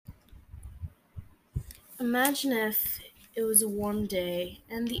Imagine if it was a warm day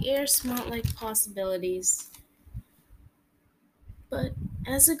and the air smelled like possibilities. But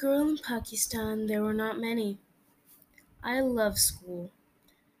as a girl in Pakistan, there were not many. I love school.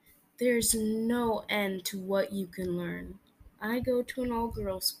 There's no end to what you can learn. I go to an all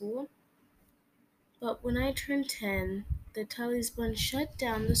girls school, but when I turned 10, the Taliban shut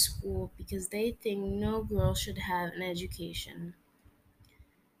down the school because they think no girl should have an education.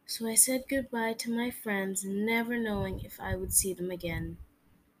 So I said goodbye to my friends, never knowing if I would see them again.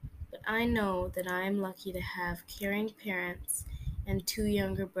 But I know that I am lucky to have caring parents and two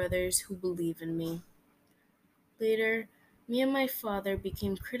younger brothers who believe in me. Later, me and my father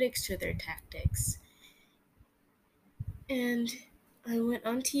became critics to their tactics, and I went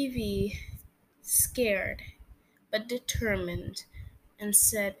on TV, scared but determined, and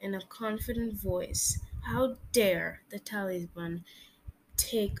said in a confident voice, "How dare the Taliban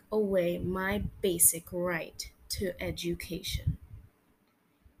take away my basic right to education?"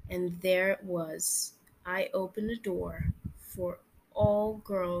 And there it was. I opened a door for all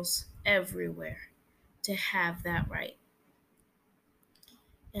girls everywhere to have that right.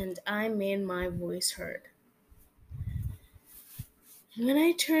 And I made my voice heard. When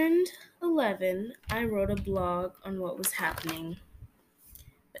I turned 11, I wrote a blog on what was happening.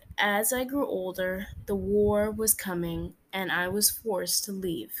 But as I grew older, the war was coming and I was forced to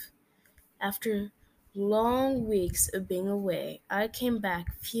leave. After long weeks of being away, I came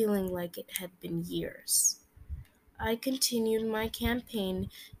back feeling like it had been years. I continued my campaign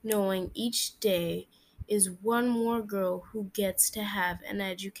knowing each day is one more girl who gets to have an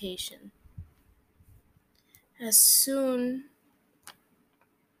education. As soon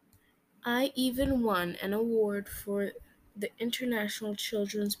I even won an award for the International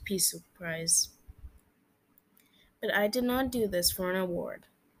Children's Peace Prize. But I did not do this for an award.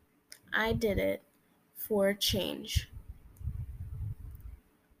 I did it for a change.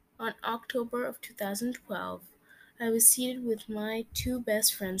 On October of 2012, I was seated with my two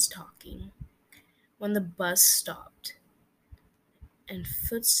best friends talking when the bus stopped and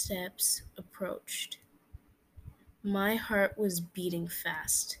footsteps approached. My heart was beating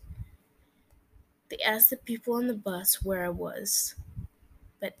fast. They asked the people on the bus where I was,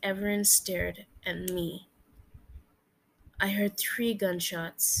 but everyone stared at me. I heard 3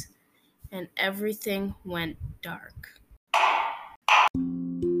 gunshots, and everything went dark.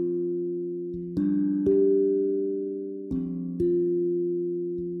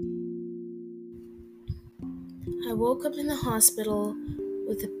 I woke up in the hospital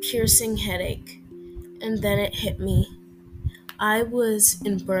with a piercing headache, and then it hit me. I was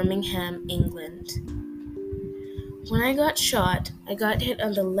in Birmingham, England. When I got shot, I got hit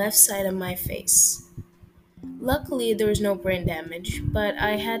on the left side of my face. Luckily, there was no brain damage, but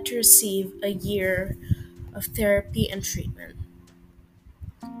I had to receive a year of therapy and treatment.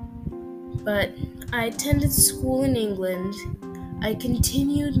 But I attended school in England. I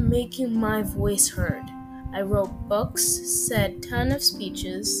continued making my voice heard. I wrote books, said ton of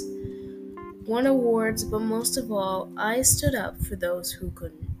speeches, won awards, but most of all, I stood up for those who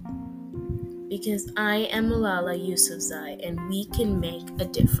couldn't. Because I am Malala Yousafzai and we can make a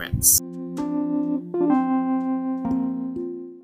difference.